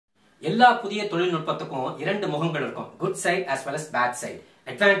எல்லா புதிய தொழில்நுட்பத்துக்கும் இரண்டு முகங்கள் இருக்கும். Good side as well as bad side.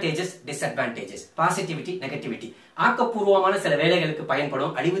 Advantages, disadvantages, positivity, negativity. ஆக்கப்பூர்வமான சில வேலைகளுக்கு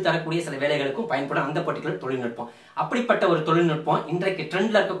பயன்படும், அழிவு தரக்கூடிய சில வேலைகளுக்கும் பயன்படும் அந்த பர்டிகுலர் தொழில்நுட்பம். அப்படிப்பட்ட ஒரு தொழில்நுட்பம் இன்றைக்கு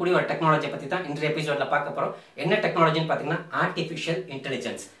ட்ரெண்ட்ல இருக்கக்கூடிய ஒரு டெக்னாலஜி பத்தி தான் இன்றைய எபிசோட்ல பார்க்க போறோம். என்ன டெக்னாலஜின்னு பாத்தீங்கன்னா ஆர்டிபிஷியல்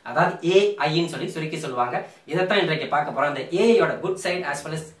இன்டெலிஜென்ஸ், அதாவது ஏஐன்னு சொல்லி சுருக்கி சொல்லுவாங்க. இதைத்தான் இன்றைக்கு பார்க்க போறோம். அந்த ஏஐயோட good side as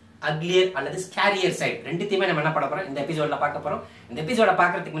well as uglier அல்லது ஸ்கேரியர் சைட் ரெண்டுத்தையுமே நம்ம என்ன பண்ண போறோம் இந்த எபிசோட்ல பார்க்க போறோம். இந்த எபிசோட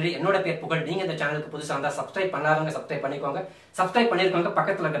பார்க்கறதுக்கு முன்னாடி என்னோட பேர் புகழ். நீங்க இந்த சேனலுக்கு புதுசா இருந்தா சப்ஸ்கிரைப் பண்ணாதவங்க சப்ஸ்கிரைப் பண்ணிக்கோங்க. சப்ஸ்கிரைப் பண்ணிருக்கவங்க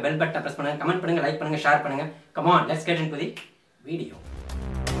பக்கத்துல இருக்க பெல் பட்டனை பிரஸ் பண்ணுங்க, கமெண்ட் பண்ணுங்க, லைக் பண்ணுங்க, ஷேர் பண்ணுங்க. Come on, let's get into the video.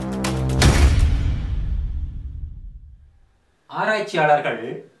 ஆராய்ச்சியாளர்கள்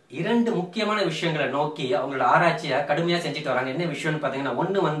இரண்டு முக்கியமான விஷயங்களை நோக்கி அவங்களோட ஆராய்ச்சியை கடுமையா செஞ்சுட்டு வராங்க. என்ன விஷயம்னு பாத்தீங்கன்னா,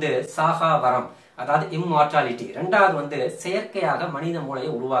 ஒண்ணு சாகா வரம், அதாவது இம்மார்டாலிட்டி. ரெண்டாவது செயற்கையாக மனித மூளையை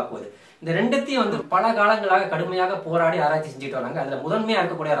உருவாக்குவது. இந்த ரெண்டுத்தையும் பல காலங்களாக கடுமையாக போராடி ஆராய்ச்சி செஞ்சுட்டு வராங்க. அதுல முதன்மையா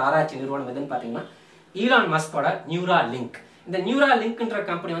இருக்கக்கூடிய ஒரு ஆராய்ச்சி நிறுவனம் எதுன்னு பாத்தீங்கன்னா ஈலான் மஸ்கோட நியூராலிங்க். இந்த நியூராலிங்க்ன்ற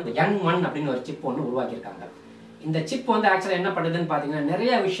கம்பெனி N1 அப்படின்னு ஒரு சிப் ஒன்று உருவாக்கியிருக்காங்க. இந்த சிப் ஆக்சுவலா என்ன பண்ணுதுன்னு பாத்தீங்கன்னா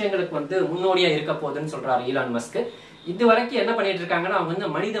நிறைய விஷயங்களுக்கு முன்னோடியா இருக்க போகுதுன்னு சொல்றாரு ஈலான் மஸ்க். இது வரைக்கும் என்ன பண்ணிட்டு இருக்காங்கன்னா அவங்க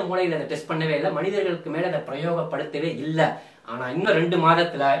மனித மூளையில அதை டெஸ்ட் பண்ணவே இல்லை, மனிதர்களுக்கு மேல அதை பிரயோகப்படுத்தவே இல்லை. ஆனா இன்னும் 2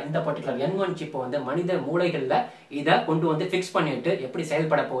 மாதத்துல இந்த பர்டிகுலர் N1 சிப் மனித மூளைகள்ல இதை கொண்டு பிக்ஸ் பண்ணிட்டு எப்படி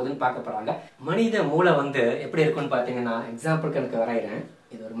செயல்பட போகுதுன்னு பார்க்க போறாங்க. மனித மூளை எப்படி இருக்குன்னு பாத்தீங்கன்னா, எக்ஸாம்பிளுக்கு எனக்கு வரைகிறேன்.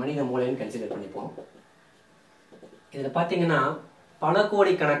 இது ஒரு மனித மூளைன்னு கன்சிடர் பண்ணிப்போம். இதுல பாத்தீங்கன்னா பல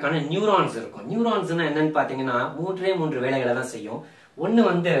கோடிக்கணக்கான நியூரான்ஸ் இருக்கும். நியூரான்ஸ்னா என்னன்னு பாத்தீங்கன்னா 3 வேலைகளை தான் செய்யும்.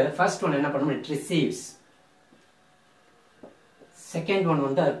 ஒன்னு ஃபர்ஸ்ட் ஒன் என்ன பண்ணும், இட் ரிசீவ்ஸ். செகண்ட் ஒன்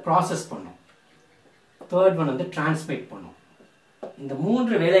அது ப்ராசஸ் பண்ணும். தேர்ட் ஒன் டிரான்ஸ்மிட் பண்ணும். இந்த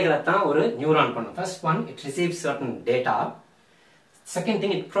 3 வேலைகளை தான் ஒரு நியூரான் பண்ணும். First one it receives certain data. Second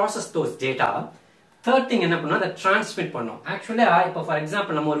thing it process those data. Third thing என்ன பண்ணும், அதை டிரான்ஸ்மிட் பண்ணும். ஆக்சுவலா இப்போ ஃபார்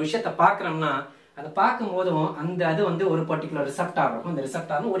எக்ஸாம்பிள் நம்ம ஒரு விஷயத்தை பார்க்கறோம்னா அதை பார்க்கும் போதும் அந்த அது ஒரு பர்டிகுலர் ரிசெப்டார் இருக்கும். அந்த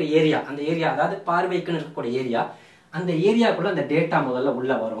ரிசெப்டார்னு ஒரு ஏரியா, அந்த ஏரியா அதாவது பார்வைக்குன்னு இருக்கக்கூடிய ஏரியா, அந்த ஏரியாக்குள்ள அந்த டேட்டா முதல்ல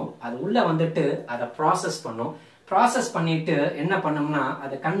உள்ள வரும். அது உள்ள அதை ப்ராசஸ் பண்ணும். ப்ராசஸ் பண்ணிட்டு என்ன பண்ணோம்னா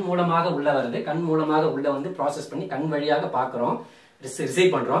அது கண் மூலமாக உள்ள வருது. கண் மூலமாக உள்ள ப்ராசஸ் பண்ணி கண் வழியாக பாக்குறோம்,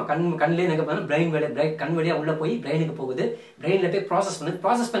 ரிசீவ் பண்றோம். கண்லேயே எங்க போனா பிரெயின் கண் வழியா உள்ள போய் பிரெயினுக்கு போகுது. பிரெயின்ல போய்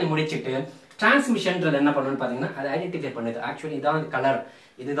ப்ராசஸ் பண்ணி முடிச்சிட்டு டிரான்ஸ்மிஷன்ன்றது என்ன பண்ணணும்னு பாத்தீங்கன்னா அதை ஐடென்டிஃபை பண்ணுது. ஆக்சுவலி இதான் கலர்,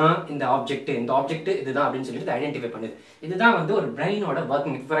 இதுதான் இந்த ஆப்ஜெக்ட், இந்த ஆப்ஜெக்ட் இதுதான் அப்படின்னு சொல்லிட்டு ஐடென்டிஃபை பண்ணுது. இதுதான் ஒரு பிரெயினோட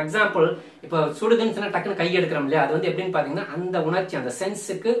ஒர்க்கிங். ஃபார் எக்ஸாம்பிள் இப்போ சுடுதுன்னு சொன்னா டக்குன்னு கை எடுக்கிறோம் இல்லையா, அது எப்படின்னு பாத்தீங்கன்னா அந்த உணர்ச்சி, அந்த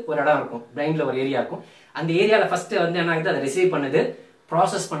சென்ஸுக்கு ஒரு இடம் இருக்கும், பிரெயின்ல ஒரு ஏரியா இருக்கும். அந்த ஏரியால ஃபர்ஸ்ட் என்ன ஆகுது, அதை ரிசீவ் பண்ணுது,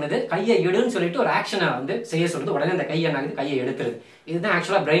 ப்ராசஸ் பண்ணுது, கையை எடுன்னு சொல்லிட்டு ஒரு ஆக்ஷனை செய்ய சொல்லுது. உடனே அந்த கையை என்ன ஆகுது, கையை எடுத்துருது. இதுதான்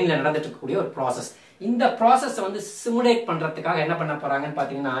ஆக்சுவலா பிரெயின்ல நடந்துட்டு இருக்கக்கூடிய ஒரு ப்ராசஸ். இந்த ப்ராசஸ் சிமுலேட் பண்றதுக்காக என்ன பண்ண போறாங்கன்னு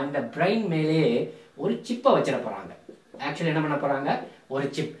பாத்தீங்கன்னா இந்த பிரெயின் மேலேயே ஒரு சிப்பை வச்சிட போறாங்க. ஆக்சுவலி என்ன பண்ண போறாங்க, ஒரு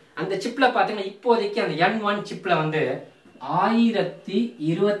சிப். அந்த சிப்ல பாத்தீங்கன்னா இப்போதைக்கு அந்த N1 சிப்ல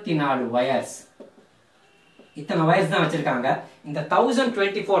 1024 வயர்ஸ், இத்தனை வயர்ஸ் தான் வச்சிருக்காங்க. இந்த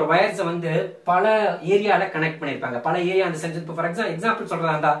 1024 வயர்ஸ் பல ஏரியால கனெக்ட் பண்ணிருப்பாங்க. பல ஏரியா அந்த சென்ஸ். இப்போ ஃபார் எக்ஸாம்பிள்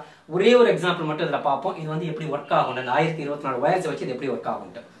சொல்றதா இருந்தா ஒரே ஒரு எக்ஸாம்பிள் மட்டும் இதுல பார்ப்போம். இது எப்படி ஒர்க் ஆகும், அந்த 1024 வயர்ஸ் வச்சு இது எப்படி ஒர்க்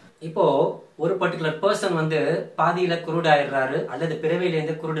ஆகும். இப்போ ஒரு பர்டிகுலர் பர்சன் பாதியில குருடாயிடுறாரு அல்லது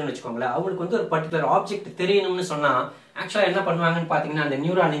பிறவியிலேருந்து குருடுன்னு வச்சுக்கோங்களேன். அவங்களுக்கு ஒரு பர்டிகுலர் ஆப்ஜெக்ட் தெரியணும்னு சொன்னா ஆக்சுவலா என்ன பண்ணுவாங்கன்னு பாத்தீங்கன்னா அந்த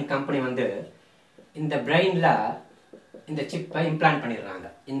நியூராலிங்க் கம்பெனி இந்த பிரெயின்ல இந்த சிப்பை இம்ப்ளான்ட் பண்ணிடுறாங்க.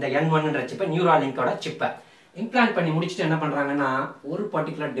 இந்த N1ன்ற சிப்பை, நியூராலிங்கோட சிப்பை இம்ப்ளான்ட் பண்ணி முடிச்சுட்டு என்ன பண்றாங்கன்னா ஒரு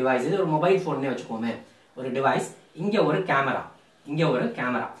பர்டிகுலர் டிவைஸ், இது ஒரு மொபைல் போன்னே வச்சுக்கோமே, ஒரு டிவைஸ், இங்க ஒரு கேமரா, இங்க ஒரு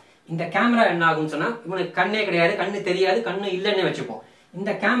கேமரா. இந்த கேமரா என்ன ஆகும்னு சொன்னா இவனுக்கு கண்ணே கிடையாது, கண்ணு தெரியாது, கண்ணு இல்லைன்னு வச்சுப்போம்.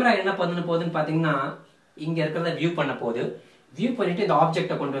 இந்த கேமரா என்ன போகுதுன்னு பாத்தீங்கன்னா இங்க இருக்கிறத வியூ பண்ண போகுது. வியூ பண்ணிட்டு இந்த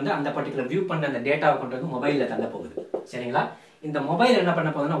ஆப்ஜெக்டை கொண்டு அந்த பர்டிகுலர் வியூ பண்ண அந்த டேட்டாவை கொண்டு மொபைல்ல தள்ள போகுது. சரிங்களா? இந்த மொபைல் என்ன பண்ண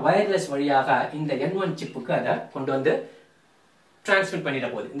போகுதுன்னா வயர்லெஸ் வழியாக இந்த N1 சிப்புக்கு அதை கொண்டு டிரான்ஸ்மிட் பண்ணிட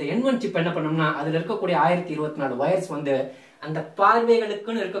போகுது. இந்த N1 சிப் என்ன பண்ணோம்னா அதுல இருக்கக்கூடிய 1024 வயர்ஸ் அந்த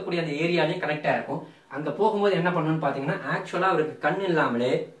பார்வைகளுக்குன்னு இருக்கக்கூடிய அந்த ஏரியாலையும் கனெக்டா இருக்கும். அங்க போகும்போது என்ன பண்ணணும்னு பாத்தீங்கன்னா ஆக்சுவலா அவருக்கு கண்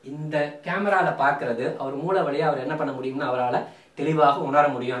இல்லாமலே இந்த கேமரால பாக்குறது அவர் மூளை வழியா அவர் என்ன பண்ண முடியும்னா அவரால் தெளிவாக உணர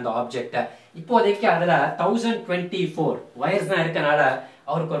முடியும் அந்த ஆப்ஜெக்ட. இப்போதைக்கு அதுல 1024 வயர்ஸ் தான் இருக்கனால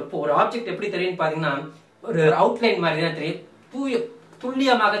அவருக்கு ஒரு ஆப்ஜெக்ட் எப்படி தெரியும் பாத்தீங்கன்னா ஒரு அவுட்லைன் மாதிரி தான் தெரியும்,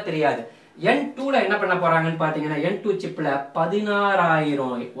 துல்லியமாக தெரியாது. N2ல என்ன பண்ண போறாங்கன்னு பாத்தீங்கன்னா N2 சிப்ல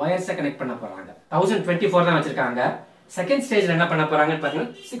 16000 வயர்ஸை கனெக்ட் பண்ண போறாங்க. 1024 தான் வச்சிருக்காங்க. செகண்ட் ஸ்டேஜ்ல என்ன பண்ண போறாங்கன்னு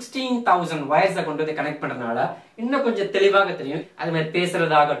பாத்தீங்கன்னா 16000 வயர்ஸை கொண்டு கனெக்ட் பண்றதுனால இன்னும் கொஞ்சம் தெளிவாக தெரியும். அது மாதிரி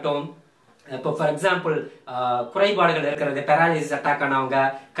பேசுறதாகட்டும், இப்போ ஃபார் எக்ஸாம்பிள் குறைபாடுகள் இருக்கிறது, பெராலிசிஸ் அட்டாக் ஆனவங்க,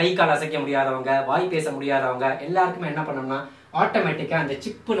 கை கால் அசைக்க முடியாதவங்க, வாய் பேச முடியாதவங்க எல்லாருக்குமே என்ன பண்ணணும்னா ஆட்டோமேட்டிக்கா அந்த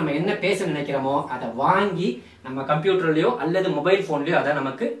சிப்பு நம்ம என்ன பேச நினைக்கிறோமோ அதை வாங்கி நம்ம கம்ப்யூட்டர்லயோ அல்லது மொபைல் போன்லயோ அதை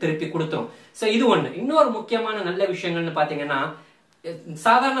நமக்கு திருப்பி கொடுத்துரும். சோ இது ஒண்ணு. இன்னொரு முக்கியமான நல்ல விஷயங்கள்னு பாத்தீங்கன்னா,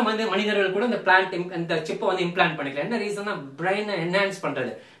 சாதாரண மனிதர்கள் கூட இந்த இந்த சிப்பை வந்து இம்ப்ளான்ட் பண்ணிக்கலாம். என்ன ரீசன்னா, பிரெயினை என்ஹான்ஸ்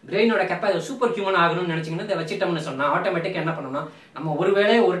பண்றது, பிரெயினோட கெப்பாசிட்டி சூப்பர் ஹியூமன் ஆகணும்னு நினைச்சீங்கன்னா இதை வச்சுட்டோம்னு சொன்னா ஆட்டோமேட்டிக்கா என்ன பண்ணணும்னா, நம்ம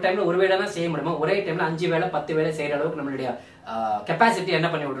ஒரு டைம்ல ஒரு வேலை தான் செய்ய முடியுமோ, ஒரே டைம்ல 5 வேலை 10 வேலை செய்யற அளவுக்கு நம்மளுடைய கெப்பாசிட்டி என்ன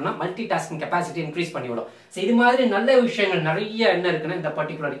பண்ணி விடும்னா, மல்டி டாஸ்கிங் கெப்பாசிட்டி இன்க்ரீஸ் பண்ணி விடும். இது மாதிரி நல்ல விஷயங்கள் நிறைய என்ன இருக்குன்னா இந்த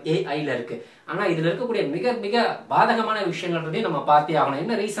பர்டிகுலர் ஏஐல இருக்கு. ஆனா இதுல இருக்கக்கூடிய மிக மிக பாதகமான விஷயங்கள்ன்றதையும் நம்ம பார்த்தே ஆகணும்.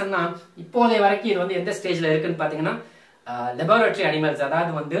 என்ன ரீசன்னா, இப்போதைய வரைக்கும் இது வந்து எந்த ஸ்டேஜ்ல இருக்குன்னு பாத்தீங்கன்னா, லெபார்டரி அனிமல்ஸ்,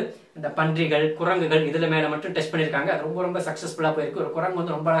 அதாவது வந்து இந்த பன்றிகள், குரங்குகள் இதுல மேல மட்டும் டெஸ்ட் பண்ணிருக்காங்க. அது ரொம்ப ரொம்ப சக்சஸ்ஃபுல்லா போயிருக்கு. ஒரு குரங்கு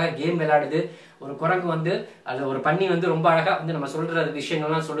வந்து ரொம்ப அழகா கேம் விளையாடுது. ஒரு குரங்கு வந்து அது ஒரு பன்னி வந்து ரொம்ப அழகா வந்து நம்ம சொல்ற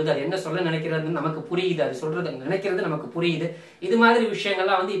விஷயங்கள்லாம் சொல்லுது. அது என்ன சொல்ல நினைக்கிறது நமக்கு புரியுது, அது சொல்றது நினைக்கிறது நமக்கு புரியுது. இது மாதிரி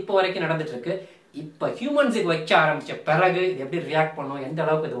விஷயங்கள்லாம் வந்து இப்போ வரைக்கும் நடந்துட்டு இருக்கு. இப்ப ஹியூமன்ஸுக்கு வைக்க ஆரம்பிச்ச பிறகு இது எப்படி ரியாக்ட் பண்ணும், எந்த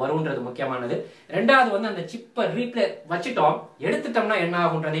அளவுக்கு இது வரும்ன்றது முக்கியமானது. ரெண்டாவது வந்து அந்த சிப்பை ரீப்ளே வச்சுட்டோம், எடுத்துட்டோம்னா என்ன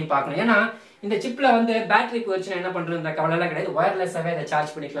ஆகுன்றதையும் பார்க்கணும். ஏன்னா இந்த சிப்ல வந்து பேட்டரி போயிடுச்சுன்னா என்ன பண்றது, இந்த கவலை எல்லாம் கிடையாது. ஒயர்லெஸ்ஸாவே அதை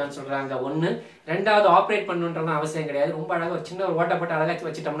சார்ஜ் பண்ணிக்கலாம்னு சொல்றாங்க. ஒண்ணு. ரெண்டாவது, ஆப்ரேட் பண்ணணும்ன்ற அவசியம் கிடையாது. ரொம்ப அழகா ஒரு சின்ன ஒரு ஓட்ட போட்டு அழகா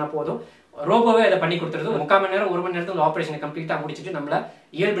வச்சுட்டோம்னா போதும், ரோபோவே அதை பண்ணி கொடுத்துருது. 3/4 மணி நேரம் 1 மணி நேரத்துல ஆபரேஷன் கம்ப்ளீட்டா முடிச்சுட்டு நம்மள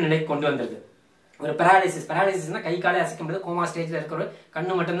இயல்பு நிலைக்கு கொண்டு வந்துருது. ஒரு பெராலிசிஸ்னா கை காலே அசைக்க முடியாது, கோமா ஸ்டேஜ்ல இருக்கிற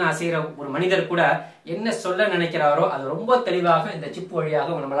கண்ணு மட்டும்தான் அசைகிற ஒரு மனிதர் கூட என்ன சொல்ல நினைக்கிறாரோ அது ரொம்ப தெளிவாக இந்த சிப்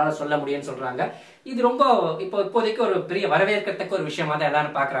வழியாக நம்மளால சொல்ல முடியும்னு சொல்றாங்க. இது ரொம்ப இப்போதைக்கு ஒரு பெரிய வரவேற்கத்தக்க ஒரு விஷயமா தான்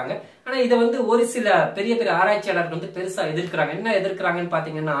எல்லாரும் பாக்குறாங்க. ஆனா இதை வந்து ஒரு சில பெரிய பெரிய ஆராய்ச்சியாளர்கள் வந்து பெருசா எதிர்க்கிறாங்க. என்ன எதிர்க்கிறாங்கன்னு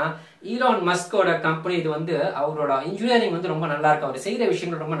பாத்தீங்கன்னா, ஈலான் மஸ்கோட கம்பெனி இது வந்து அவரோட இன்ஜினியரிங் வந்து ரொம்ப நல்லா இருக்கு, அவர் செய்யற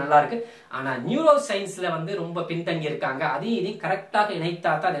விஷயங்கள் ரொம்ப நல்லா இருக்கு. ஆனா நியூரோ சயின்ஸ்ல வந்து ரொம்ப பின்தங்கி இருக்காங்க. அதையும் இதையும் கரெக்டாக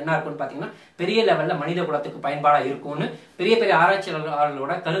இணைத்தா தான் அது என்ன இருக்கும்னு பாத்தீங்கன்னா பெரிய லெவல்ல மனித குலத்துக்கு பயன்பாடா இருக்கும்னு பெரிய பெரிய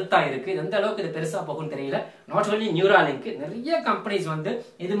ஆராய்ச்சியாளர்களோட கருத்தா இருக்கு. எந்த அளவுக்கு இது பெருசா போகும்னு தெரியல. நாட் ஒன்லி neuralink, நிறைய கம்பெனிஸ் வந்து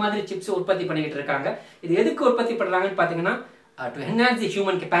இது மாதிரி சிப்ஸ் உற்பத்தி பண்ணிட்டு இருக்காங்க. இது எதுக்கு உற்பத்தி பண்றாங்கன்னு பாத்தீங்கன்னா, to enhance the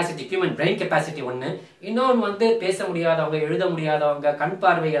human capacity, human brain capacity ஒன்னு. இன்னொன்று வந்து பேச முடியாதவங்க, எழுத முடியாதவங்க, கண்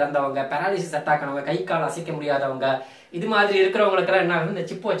பார்வை இழந்தவங்க, பேராலிசிஸ் அட்டாக் ஆனவங்க, கை கால் அசைக்க முடியாதவங்க, இது மாதிரி இருக்கிறவங்களுக்கு என்ன ஆகுது, இந்த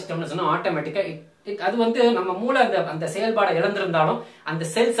சிப் வச்சுட்டோம்னு சொன்னா ஆட்டோமேட்டிக்கா அது வந்து நம்ம மூளை அந்த செயல்பாடை இழந்திருந்தாலும், அந்த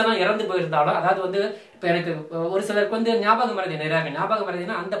செல்ஸ் எல்லாம் இறந்து போயிருந்தாலும், அதாவது வந்து இப்ப எனக்கு ஒரு சிலருக்கு வந்து ஞாபக மறதி நிறைய இருக்கு. ஞாபக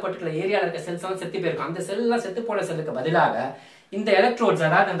மறதினா அந்த பர்டிகுலர் ஏரியால இருக்க செல்ஸ் எல்லாம் செத்து போயிருக்கும். அந்த செல் எல்லாம் செத்து போன செல்லுக்கு பதிலாக இந்த எலக்ட்ரோட்ஸ்,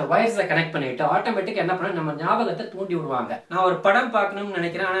 அதாவது அந்த வயர்ஸை கனெக்ட் பண்ணிட்டு ஆட்டோமேட்டிக் என்ன பண்ண நம்ம ஞாபகத்தை தூண்டி விடுவாங்க. நான் ஒரு படம் பார்க்கணும்னு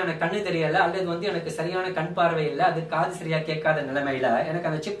நினைக்கிறேன், ஆனா எனக்கு கண்ணு தெரியல, அல்லது வந்து எனக்கு சரியான கண் பார்வை இல்லை, அது காது சரியா கேட்காத நிலைமையில எனக்கு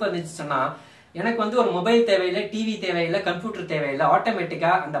அந்த சிப் இருந்துச்சு சொன்னா, எனக்கு வந்து ஒரு மொபைல் தேவையில்லை, டிவி தேவையில்லை, கம்ப்யூட்டர் தேவையில்லை.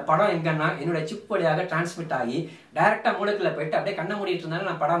 ஆட்டோமேட்டிக்கா அந்த படம் எங்கன்னா என்னோட சிப் வழியாக டிரான்ஸ்மிட் ஆகி டைரக்டா மூளைக்குள்ள போயிட்டு அப்படியே கண்ணை மூடிட்டு இருந்தாலும்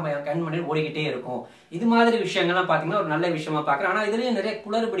நான் படம் கண் பண்ணி ஓடிக்கிட்டே இருக்கும். இது மாதிரி விஷயங்கள்லாம் பாத்தீங்கன்னா ஒரு நல்ல விஷயமா பாக்குறேன். ஆனா இதுலயும் நிறைய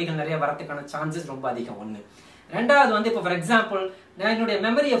குளறுபடிகள் நிறைய வரதுக்கான சான்சஸ் ரொம்ப அதிகம். ஒண்ணு. ரெண்டாவது வந்து இப்போ ஃபார் எக்ஸாம்பிள் நான் என்னுடைய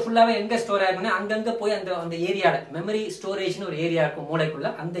மெமரியை ஃபுல்லாவே எங்க ஸ்டோர் ஆயிருக்குன்னா, அங்கங்க போய் அந்த ஏரியால மெமரி ஸ்டோரேஜ்னு ஒரு ஏரியா இருக்கும் மூளைக்குள்ள,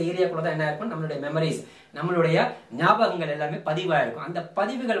 அந்த ஏரியாக்குள்ள தான் என்ன இருக்கும், நம்மளுடைய மெமரிஸ், நம்மளுடைய ஞாபகங்கள் எல்லாமே பதிவாயிருக்கும். அந்த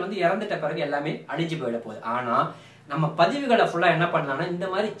பதிவுகள் வந்து இறந்துட்ட பிறகு எல்லாமே அழிஞ்சு போயிட போகுது. ஆனா நம்ம பதிவுகளை ஃபுல்லா என்ன பண்ணலாம்னா, இந்த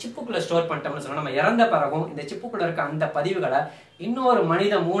மாதிரி சிப்புக்குள்ள ஸ்டோர் பண்ணிட்டோம்னு சொன்னா, நம்ம இறந்த பிறகும் இந்த சிப்புக்குள்ள இருக்க அந்த பதிவுகளை இன்னொரு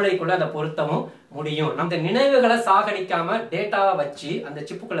மனித மூளைக்குள்ள அதை பொருத்தவும் முடியும். நம்ம நினைவுகளை சாகடிக்காம டேட்டாவை வச்சு அந்த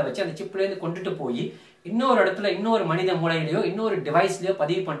சிப்புக்குள்ள வச்சு அந்த சிப்புல இருந்து கொண்டுட்டு போய் இன்னொரு இடத்துல இன்னொரு மனித மூளையிலயோ இன்னொரு டிவைஸ்லயோ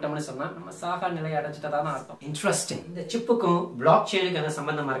பதிவு பண்ணிட்டோம்னு சொன்னா நம்ம சாகா நிலையை அடைஞ்சிட்டதான் அர்த்தம். இன்ட்ரெஸ்டிங். இந்த சிப்புக்கும் பிளாக் செயினுக்கு என்ன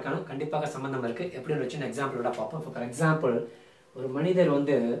சம்பந்தமா இருக்காலும் கண்டிப்பாக சம்பந்தம் இருக்கு. எப்படி ஒரு சின்ன எக்ஸாம்பிளோட பார்ப்போம். ஃபார் எக்ஸாம்பிள், ஒரு மனிதர்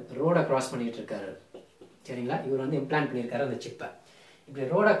வந்து ரோட கிராஸ் பண்ணிட்டு இருக்காரு, சரிங்களா? இவர் வந்து இம்ப்ளான்ட் பண்ணியிருக்காரு அந்த சிப்பை. இப்படி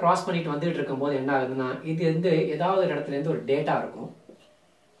ரோட கிராஸ் பண்ணிட்டு வந்துட்டு இருக்கும் போது என்ன ஆகுதுன்னா, இது வந்து ஏதாவது ஒரு இடத்துல இருந்து ஒரு டேட்டா இருக்கும்,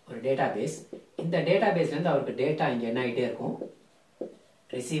 ஒரு டேட்டா பேஸ். இந்த டேட்டா பேஸ்ல இருந்து அவருக்கு டேட்டா இங்க என்ன ஆகிட்டே இருக்கும்,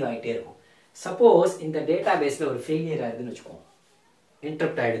 ரிசீவ் ஆகிட்டே இருக்கும். சப்போஸ் இந்த டேட்டா பேஸ்ல ஒரு ஃபெயிலியர் ஆகுதுன்னு வச்சுக்கோங்க,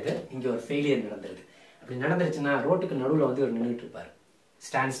 இன்டரப்ட் ஆயிடுது, இங்க ஒரு ஃபெயிலியர் நடந்துருது. அப்படி நடந்துருச்சுன்னா ரோட்டுக்கு நடுவில் வந்து ஒரு நின்றுட்டு இருப்பாரு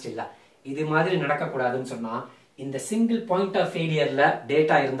ஸ்டாண்ட் ஸ்டில்லா. இது மாதிரி நடக்கக்கூடாதுன்னு சொன்னா, இந்த சிங்கிள் பாயிண்ட் ஆஃப் ஃபெயிலியர்ல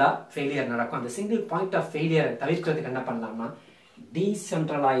டேட்டா இருந்தா ஃபெயிலியர் நடக்கும். அந்த சிங்கிள் பாயிண்ட் ஆஃப் ஃபெயிலியர் தவிர்க்கிறதுக்கு என்ன பண்ணலாம்னா,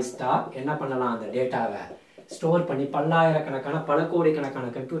 டீசென்ட்ரலைஸ்டா என்ன பண்ணலாம், அந்த டேட்டாவை ஸ்டோர் பண்ணி பல்லாயிரக்கணக்கான பல கோடிக்கணக்கான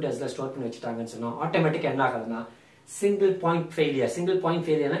கம்ப்யூட்டர்ஸ்ல ஸ்டோர் பண்ணி வச்சுட்டாங்கன்னு சொன்னா ஆட்டோமேட்டிக்கா என்ன ஆகுதுன்னா, சிங்கிள் பாயிண்ட்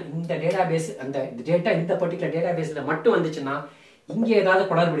ஃபெயிலியர்னா இந்த டேட்டா பேஸ், அந்த டேட்டா இந்த பர்டிகுலர் டேட்டா பேஸ்ல மட்டும் வந்துச்சுன்னா, இங்க ஏதாவது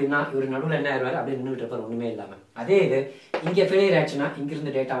குளறுபடினா இவர் நடுவில் என்ன ஆயிடுவாரு, அப்படியே நின்றுட்டு இருப்பார் ஒண்ணுமே இல்லாம. அதே இது இங்க ஃபெயிலியர் ஆச்சுன்னா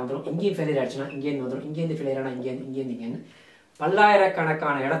இங்கிருந்து டேட்டா வந்துடும், இங்கேயும் ஃபெயிலியர் ஆச்சுன்னா இங்கேருந்து வந்துடும், இங்கேருந்து ஃபெயிலியர் ஆனா இங்கேருந்து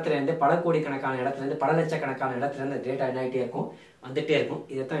பல்லாயிரக்கணக்கான இடத்துல இருந்து பல கோடிக்கணக்கான இடத்துல இருந்து பல லட்சக்கணக்கான இடத்துல இருந்து டேட்டா என்ன ஆகிட்டே இருக்கும், வந்துட்டே இருக்கும்.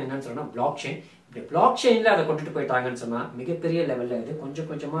 இதைத்தான் என்னன்னு சொன்னா பிளாக் செயின். இப்படி பிளாக் செயின்ல அதை கொண்டுட்டு போயிட்டாங்கன்னு சொன்னா மிகப்பெரிய லெவல்ல இது கொஞ்சம்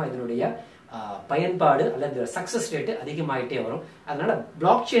கொஞ்சமா இதனுடைய பயன்பாடு அல்லது சக்சஸ் ரேட் அதிகமாயிட்டே வரும். அதனால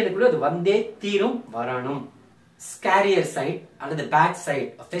பிளாக் செயினுக்குள்ள அது வந்தே தீரும், வரணும். ஸ்கேரியர் சைட் அல்லது bad side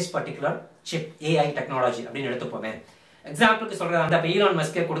of this particular chip AI technology அப்படின்னு எடுத்துப்போமே. எக்ஸாம்பிளுக்கு சொல்றது அந்த ஈலான்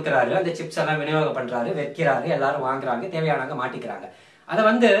மஸ்கே கொடுக்குறாரு, அந்த சிப்ஸ் எல்லாம் விநியோகம் பண்றாரு, வைக்கிறாரு, எல்லாரும் வாங்குறாங்க, தேவையானவங்க மாட்டிக்கிறாங்க. அதை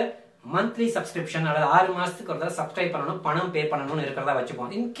வந்து மந்த்லி சப்ஸ்கிரிப்ஷன் அல்லது 6 மாசத்துக்கு ஒரு தடவை சப்ஸ்கிரைப் பண்ணணும், பணம் பே பண்ணணும்னு இருக்கிறதா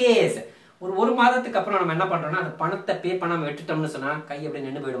வச்சுப்போம். இன்கேஸ் ஒரு மாதத்துக்கு அப்புறம் நம்ம என்ன பண்றோம்னா அந்த பணத்தை பே பண்ணாம விட்டுட்டோம்னு சொன்னா கை எப்படி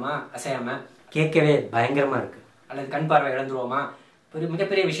நின்று போயிடுமா அசையாம, கேட்கவே பயங்கரமா இருக்கு. அல்லது கண் பார்வை இழந்துருவோமா,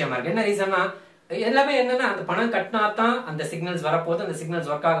 மிகப்பெரிய விஷயமா இருக்கு. என்ன ரீசன்னா எல்லாமே என்னன்னா அந்த பணம் கட்டினா தான் அந்த சிக்னல்ஸ் வரப்போது, அந்த சிக்னல்ஸ்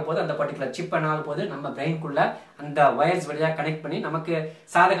ஒர்க் ஆக போது, அந்த பர்டிகுலர் சிப் பண்ணாத போது நம்ம பிரெயின்குள்ள அந்த வயர்ஸ் வழியா கனெக்ட் பண்ணி நமக்கு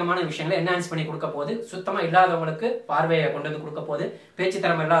சாதகமான விஷயங்களை என்ஹான்ஸ் பண்ணி கொடுக்க போகுது. சுத்தமா இல்லாதவங்களுக்கு பார்வையை கொண்டு வந்து கொடுக்க போகுது, பேச்சு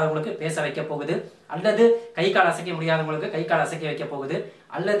திறமை இல்லாதவங்களுக்கு பேச வைக்க போகுது, அல்லது கை கால் அசைக்க முடியாதவங்களுக்கு கை கால் அசைக்க வைக்க போகுது,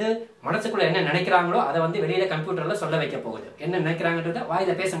 அல்லது மனசுக்குள்ள என்ன நினைக்கிறாங்களோ அதை வந்து வெளியில கம்ப்யூட்டர்ல சொல்ல வைக்க போகுது. என்ன நினைக்கிறாங்கன்றத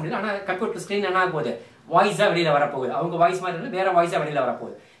வாயில பேச முடியல, ஆனா கம்ப்யூட்டர் ஸ்கிரீன் என்ன ஆக போகுது, வாய்ஸா வெளியில வரப்போகுது. அவங்க வாய்ஸ் மாதிரி வேற வாய்ஸா வெளியில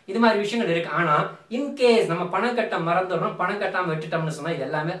வரப்போகுது. இது மாதிரி விஷயங்கள் இருக்கு. ஆனா இன்கேஸ் நம்ம பணம் கட்ட மறந்துடுறோம், பணம் கட்டாம விட்டுட்டோம்னு சொன்னா இது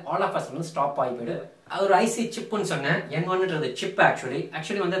எல்லாமே ஆல் ஆஃப் அஸ் வந்து ஸ்டாப் ஆகி போயிடுது. ஒரு ஐசி சிப்னு சொன்னேன், N1ன்றது சிப்.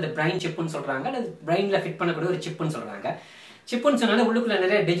 ஆக்சுவலி வந்து அந்த பிரைன் சிப்னு சொல்றாங்க, அல்லது பிரைன்ல ஃபிட் பண்ணக்கூடிய ஒரு சிப்னு சொல்றாங்க. சிப்னு சொன்னாலே உள்ளுக்குள்ள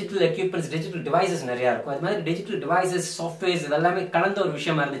நிறைய டிஜிட்டல் எக்யூப்மெண்ட்ஸ், டிஜிட்டல் டிவைசஸ் நிறைய இருக்கும். அது மாதிரி டிஜிட்டல் டிவைசஸ், சாஃப்ட்வேர்ஸ் இதெல்லாமே கலந்த ஒரு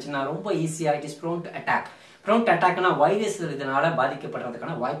விஷயமா இருந்துச்சுன்னா ரொம்ப ஈஸியா it is prone to attack. Prone to அட்டாக்னா virus இதனால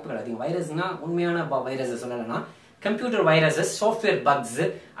பாதிக்கப்படுறதுக்கான வாய்ப்புகள் அதிகம். வைரஸ்னா உண்மையான வைரஸ் சொல்லலைன்னா கம்ப்யூட்டர் வைரஸஸ், சாஃப்ட்வேர் பக்ஸ்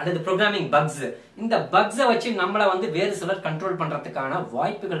அல்லது ப்ரோக்ராமிங் பக்ஸ். இந்த பக்ஸை வச்சு நம்மளை வந்து வேறு சிலர் கண்ட்ரோல் பண்றதுக்கான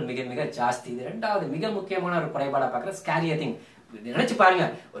வாய்ப்புகள் மிக மிக ஜாஸ்தி. இது ரெண்டாவது மிக முக்கியமான ஒரு குறைபாடா பார்க்குற ஸ்கேரியர் திங். நினைச்சு பாருங்க,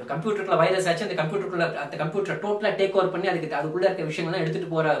 ஒரு கம்ப்யூட்டர்ல வைரஸ் ஆச்சு, அந்த கம்ப்யூட்டர் டோட்டலா டேக் ஓவர் பண்ணி அதுக்குள்ள இருக்க விஷயங்கள்லாம்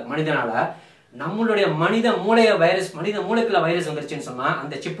எடுத்துட்டு போற மனிதனால நம்மளுடைய மனித மூளைக்குள்ள வைரஸ் வந்துருச்சுன்னு சொன்னா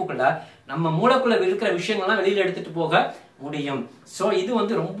அந்த சிப்புக்குள்ள நம்ம மூளைக்குள்ள இருக்கிற விஷயங்கள்லாம் வெளியில எடுத்துட்டு போக முடியும். சோ இது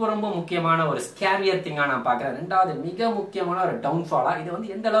வந்து ரொம்ப ரொம்ப முக்கியமான ஒரு ஸ்கேரியர் திங்கா நான் பாக்குறேன். ரெண்டாவது மிக முக்கியமான ஒரு டவுன்ஃபாலா, இது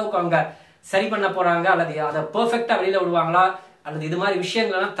வந்து எந்த அளவுக்கு அவங்க சரி பண்ண போறாங்க, அல்லது அதை பெர்ஃபெக்டா வெளியில விடுவாங்களா, அல்லது இது மாதிரி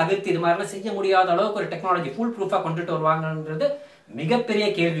விஷயங்கள்லாம் தவிர்த்து இது மாதிரிலாம் செய்ய முடியாத அளவுக்கு ஒரு டெக்னாலஜி ஃபுல் ப்ரூஃபா கொண்டுட்டு வருவாங்கன்றது மிகப்பெரிய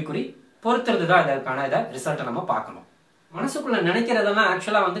கேள்விக்குறி. பொறுத்துறது தான் இதற்கான ரிசல்ட்டை நம்ம பார்க்கணும். மனசுக்குள்ள நினைக்கிறதெல்லாம்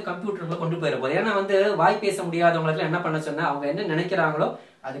ஆக்சுவலா வந்து கம்ப்யூட்டர்ல கொண்டு போயிட போகுது. ஏன்னா வந்து வாய் பேச முடியாதவங்களுக்கு என்ன பண்ண சொன்னா அவங்க என்ன நினைக்கிறாங்களோ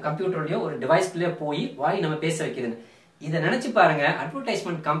அது கம்ப்யூட்டர்லயோ ஒரு டிவைஸ்லயோ போய் வாய் நம்ம பேச வைக்குதுன்னு. இதை நினைச்சு பாருங்க,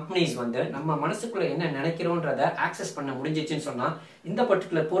 அட்வர்டைஸ்மெண்ட் கம்பெனிஸ் வந்து நம்ம மனசுக்குள்ள என்ன நினைக்கிறோன்றத ஆக்சஸ் பண்ண முடிஞ்சிச்சுன்னு சொன்னா இந்த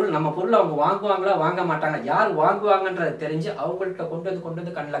பர்டிகுலர் பொருள் நம்ம பொருள் அவங்க வாங்குவாங்களா வாங்க மாட்டாங்க, யார் வாங்குவாங்கன்றத தெரிஞ்சு அவங்கள்ட்ட கொண்டு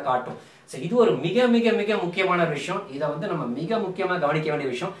வந்து கண்ணில் காட்டும். இது ஒரு மிக மிக மிக முக்கியமான விஷயம். இதை வந்து நம்ம மிக முக்கியமா கவனிக்க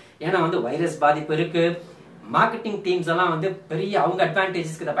வேண்டிய விஷயம். ஏன்னா வந்து வைரஸ் பாதிப்பு இருக்கு. மார்க்கெட்டிங் டீம்ஸ் எல்லாம் வந்து பெரிய அவங்க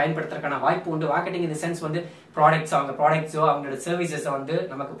அட்வான்டேஜஸ்க்கு இதை பயன்படுத்துறதுக்கான வாய்ப்பு உண்டு. மார்க்கெட்டிங் இந்த சென்ஸ் வந்து ப்ராடக்ட்ஸோ அவங்களோட சர்வீசஸை வந்து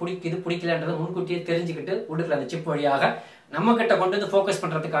நமக்கு பிடிக்கலன்றது முன்கூட்டியே தெரிஞ்சுக்கிட்டு உள்ளுக்குள்ள அந்த சிப் வழியாக நம்ம கிட்ட கொண்டு வந்து ஃபோக்கஸ்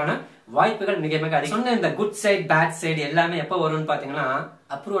பண்றதுக்கான வாய்ப்புகள் மிக மிக அதிகம். சொன்ன இந்த குட் சைட் பேட் சைடு எல்லாமே எப்போ வரும்னு பாத்தீங்கன்னா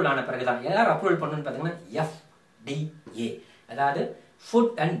அப்ரூவல் ஆன பிறகுதான். யார் அப்ரூவல் பண்ணணும்னு பாத்தீங்கன்னா FDA, அதாவது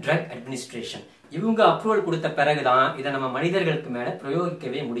ஃபுட் அண்ட் ட்ரக் அட்மினிஸ்ட்ரேஷன். இவங்க அப்ரூவல் கொடுத்த பிறகுதான் இதை நம்ம மனிதர்களுக்கு மேல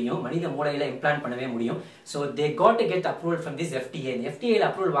பிரயோகிக்கவே முடியும், மனித மூளையில இம்ப்ளான்ட் பண்ணவே முடியும். So they got to get approval from this FDA. FDAல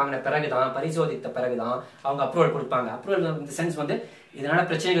approval வாங்கின பிறகுதான், பரிசோதித்த பிறகுதான் அவங்க அப்ரூவல் கொடுப்பாங்க. அப்ரூவல் இந்த சென்ஸ் வந்து இதனால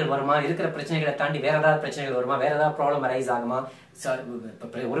பிரச்சனைகள் வருமா, இருக்கிற பிரச்சனைகளை தாண்டி வேற ஏதாவது பிரச்சனைகள் வருமா, வேற ஏதாவது ப்ராப்ளம் அரைஸ் ஆகுமா,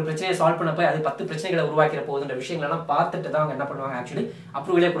 ஒரு பிரச்சனையை சால்வ் பண்ண போய் அது 10 பிரச்சனைகளை உருவாக்கிற போகுதுன்ற விஷயங்கள் எல்லாம் பார்த்துட்டு தான் அவங்க என்ன பண்ணுவாங்க, ஆக்சுவலி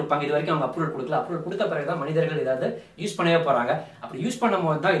அப்ரூவலே கொடுப்பாங்க. இது வரைக்கும் அவங்க அப்ரூவல் கொடுக்கல. அப்ரூவல் கொடுத்த பிறகுதான் மனிதர்கள் ஏதாவது யூஸ் பண்ணவே போறாங்க. அப்படி யூஸ் பண்ணும்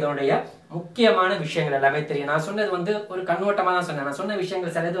போது தான் இதனுடைய முக்கியமான விஷயங்கள் எல்லாமே தெரியும். நான் சொன்னது வந்து ஒரு கண்ணோட்டமா தான் சொன்னேன். நான் சொன்ன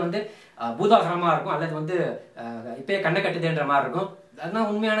விஷயங்கள் சிலது வந்து பூதாகரமா இருக்கும், அல்லது வந்து இப்பயே கண்ணை கட்டுதுன்ற மாதிரி இருக்கும். அதுதான்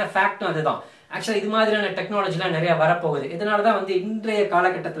உண்மையான ஃபேக்டும் அதுதான். ஆக்சுவலா இது மாதிரியான டெக்னாலஜிலாம் நிறைய வரப்போகுது. இதனாலதான் வந்து இன்றைய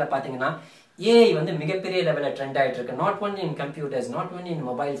காலகட்டத்துல பாத்தீங்கன்னா ஏஐ வந்து மிகப்பெரிய லெவல்ல ட்ரெண்ட் ஆயிட்டு இருக்கு. Not only in computers, not only in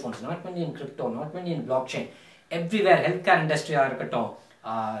mobile phones, not only in crypto, not only in block chain, everywhere. Health care இண்டஸ்ட்ரியா இருக்கட்டும்,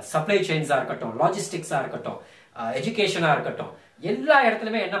 சப்ளை செயின்ஸா இருக்கட்டும், லாஜிஸ்டிக்ஸா இருக்கட்டும், எஜுகேஷனா இருக்கட்டும், எல்லா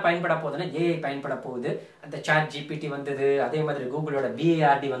இடத்துலயுமே என்ன பயன்பட போகுதுன்னா ஏஐ பயன்பட போகுது. அந்த ChatGPT வந்தது, அதே மாதிரி கூகுளோட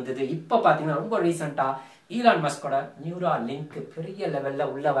BARD வந்தது. இப்ப பாத்தீங்கன்னா ரொம்ப ரீசெண்டா ஈலான் மஸ்கோட நியூராலிங்க் பெரிய லெவல்ல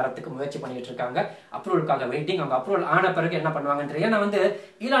உள்ள வரத்துக்கு முயற்சி பண்ணிட்டு இருக்காங்க. அப்ரூவலுக்காக வெயிட்டிங். அவங்க அப்ரூவல் ஆன பிறகு என்ன பண்ணுவாங்கன்ற, ஏன்னா வந்து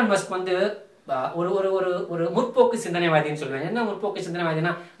ஈலான் மஸ்க் வந்து ஒரு ஒரு ஒரு ஒரு முற்போக்கு சிந்தனைவாதின்னு சொல்லுவேன். என்ன முற்போக்கு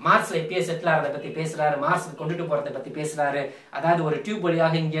சிந்தனைவாதினா, மார்ஸ்ல எப்பயே செட்டில் ஆகிறத பத்தி பேசுறாரு, மார்ஸ்க்கு கொண்டுட்டு போறதை பத்தி பேசுறாரு, அதாவது ஒரு டியூப்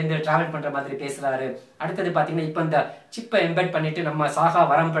வழியாக இங்க இருந்து டிராவல் பண்ற மாதிரி பேசுறாரு. அடுத்தது பாத்தீங்கன்னா இப்ப இந்த சிப்பை எம்பெட் பண்ணிட்டு நம்ம சாகா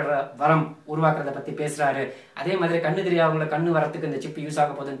வரம் உருவாக்குறத பத்தி பேசுறாரு. அதே மாதிரி கண்ணு தெரியாதவங்களை கண்ணு வரத்துக்கு இந்த சிப் யூஸ்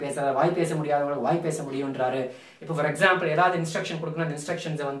ஆக போகுதுன்னு பேசுறாரு. வாய் பேச முடியாதவங்களுக்கு வாய் பேச முடியும்ன்றாரு. இப்போ ஃபார் எக்ஸாம்பிள் ஏதாவது இன்ஸ்ட்ரக்ஷன் கொடுக்கணும், அந்த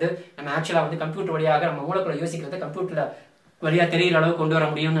இன்ஸ்ட்ரக்ஷன்ஸை வந்து நம்ம ஆக்சுவலா வந்து கம்ப்யூட்டர் வழியாக நம்ம மூலக்குள்ள யோசிக்கிறத கம்ப்யூட்டர்ல வழியா தெரிகிற அளவு கொண்டு வர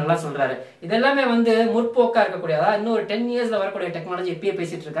முடியும்னு எல்லாம் சொல்றாரு. இதெல்லாமே வந்து முற்போக்கா இருக்கக்கூடிய, அதாவது இன்னும் ஒரு 10 இயர்ஸ்ல வரக்கூடிய டெக்னாலஜி இப்பயே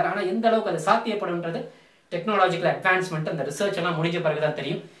பேசிட்டு இருக்காரு. ஆனா எந்த அளவுக்கு அது சாத்தியப்படும்ன்றது டெக்னாலஜிக்கல் அட்வான்ஸ்மெண்ட் அந்த ரிசர்ச் எல்லாம் முடிஞ்ச பிறகுதான்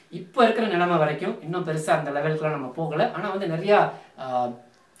தெரியும். இப்போ இருக்கிற நிலைமை வரைக்கும் இன்னும் பெருசா அந்த லெவலுக்குலாம் நம்ம போகல. ஆனா வந்து நிறைய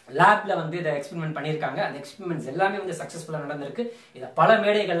லேப்ல வந்து இதை எக்ஸ்பெரிமெண்ட் பண்ணியிருக்காங்க. அந்த எக்ஸ்பெரிமெண்ட்ஸ் எல்லாமே வந்து சக்சஸ்ஃபுல்லா நடந்திருக்கு. இதை பல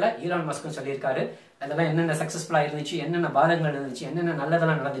மேடைகள்ல ஈலான் மஸ்க்கும் சொல்லியிருக்காரு. அதெல்லாம் என்னென்ன சக்சஸ்ஃபுல்லா இருந்துச்சு, என்னென்ன பாதகங்கள் இருந்துச்சு, என்னென்ன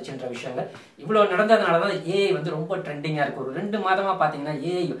நல்லதெல்லாம் நடந்துச்சுன்ற விஷயங்கள் இவ்வளவு நடந்ததுனாலதான் ஏஐ வந்து ரொம்ப ட்ரெண்டிங்கா இருக்கு. ஒரு 2 மாதமா பாத்தீங்கன்னா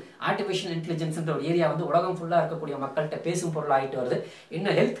ஏஐ ஆர்டிபிஷியல் இன்டெலிஜென்ஸ்ன்ற ஒரு ஏரியா வந்து உலகம் ஃபுல்லா இருக்கக்கூடிய மக்கள்கிட்ட பேசும் பொருள் ஆகிட்டு வருது.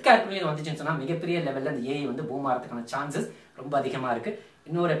 இன்னும் ஹெல்த் கேர்க்குள்ளேயும் வந்துச்சுன்னு சொன்னா மிகப்பெரிய லெவல்ல அந்த ஏஐ வந்து பூம் ஆகிறதுக்கான சான்சஸ் ரொம்ப அதிகமா இருக்கு.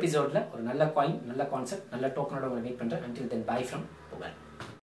 இன்னொரு எபிசோட்ல ஒரு நல்ல காயின், நல்ல கான்செப்ட், நல்ல டோக்கனோட உங்களை மீட் பண்றேன். until then bye from Pugal.